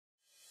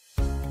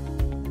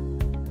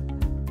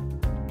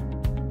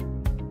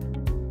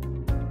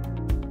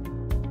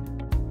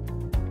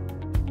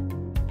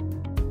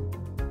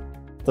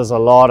there's a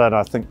lot, and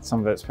I think some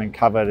of it's been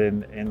covered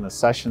in the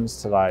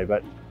sessions today,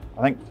 but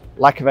I think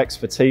lack of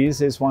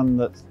expertise is one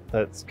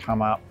that's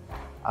come up,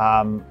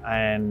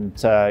 and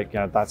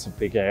that's a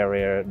big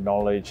area,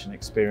 knowledge and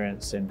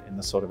experience in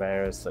the sort of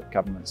areas that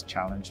government's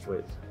challenged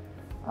with.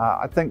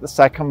 I think the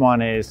second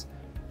one is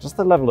just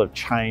the level of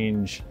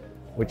change,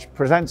 which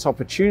presents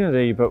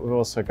opportunity, but we've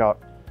also got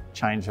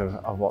change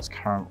of what's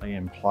currently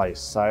in place.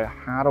 So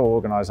how do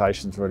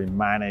organisations really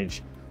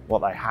manage what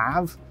they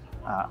have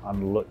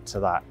and look to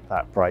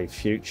that brave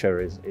future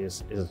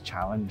is a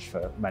challenge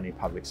for many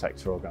public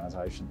sector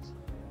organisations.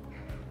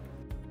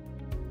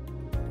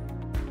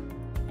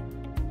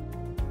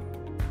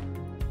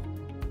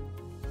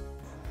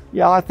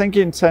 Yeah, I think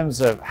in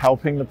terms of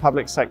helping the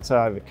public sector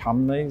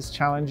overcome these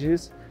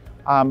challenges,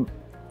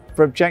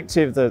 for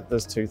Objective,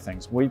 there's two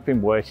things. We've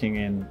been working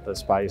in the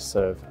space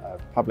of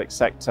public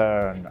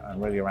sector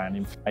and really around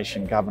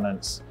information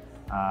governance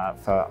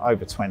for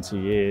over 20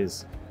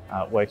 years,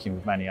 working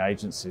with many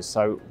agencies.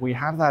 So we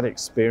have that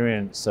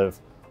experience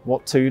of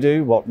what to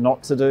do, what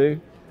not to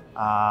do.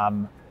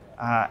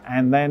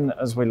 And then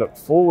as we look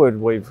forward,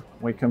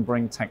 we can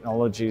bring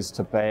technologies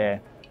to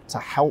bear to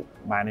help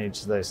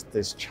manage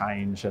this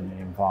change in the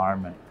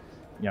environment.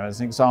 As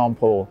an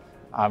example,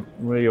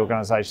 really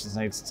organisations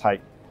need to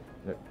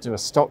do a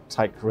stock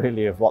take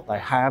really of what they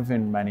have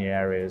in many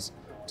areas,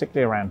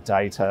 particularly around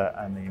data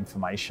and the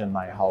information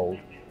they hold.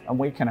 And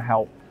we can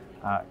help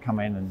come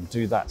in and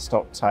do that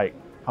stock take,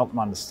 help them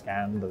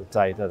understand the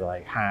data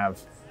they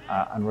have,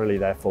 and really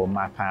therefore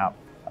map out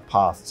a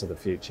path to the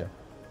future.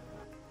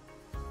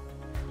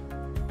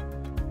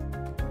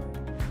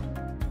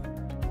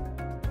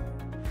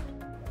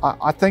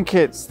 I think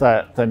it's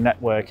the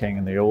networking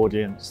and the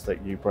audience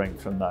that you bring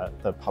from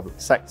the public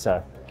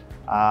sector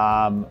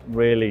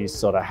really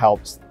sort of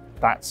helps.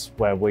 That's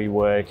where we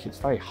work. It's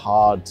very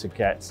hard to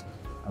get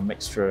a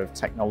mixture of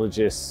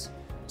technologists,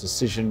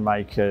 decision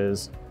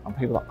makers, and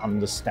people that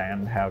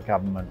understand how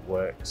government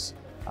works.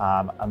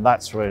 And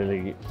that's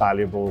really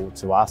valuable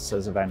to us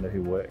as a vendor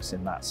who works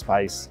in that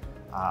space.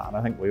 And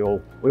I think we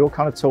all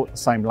kind of talk the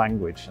same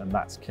language, and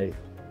that's key.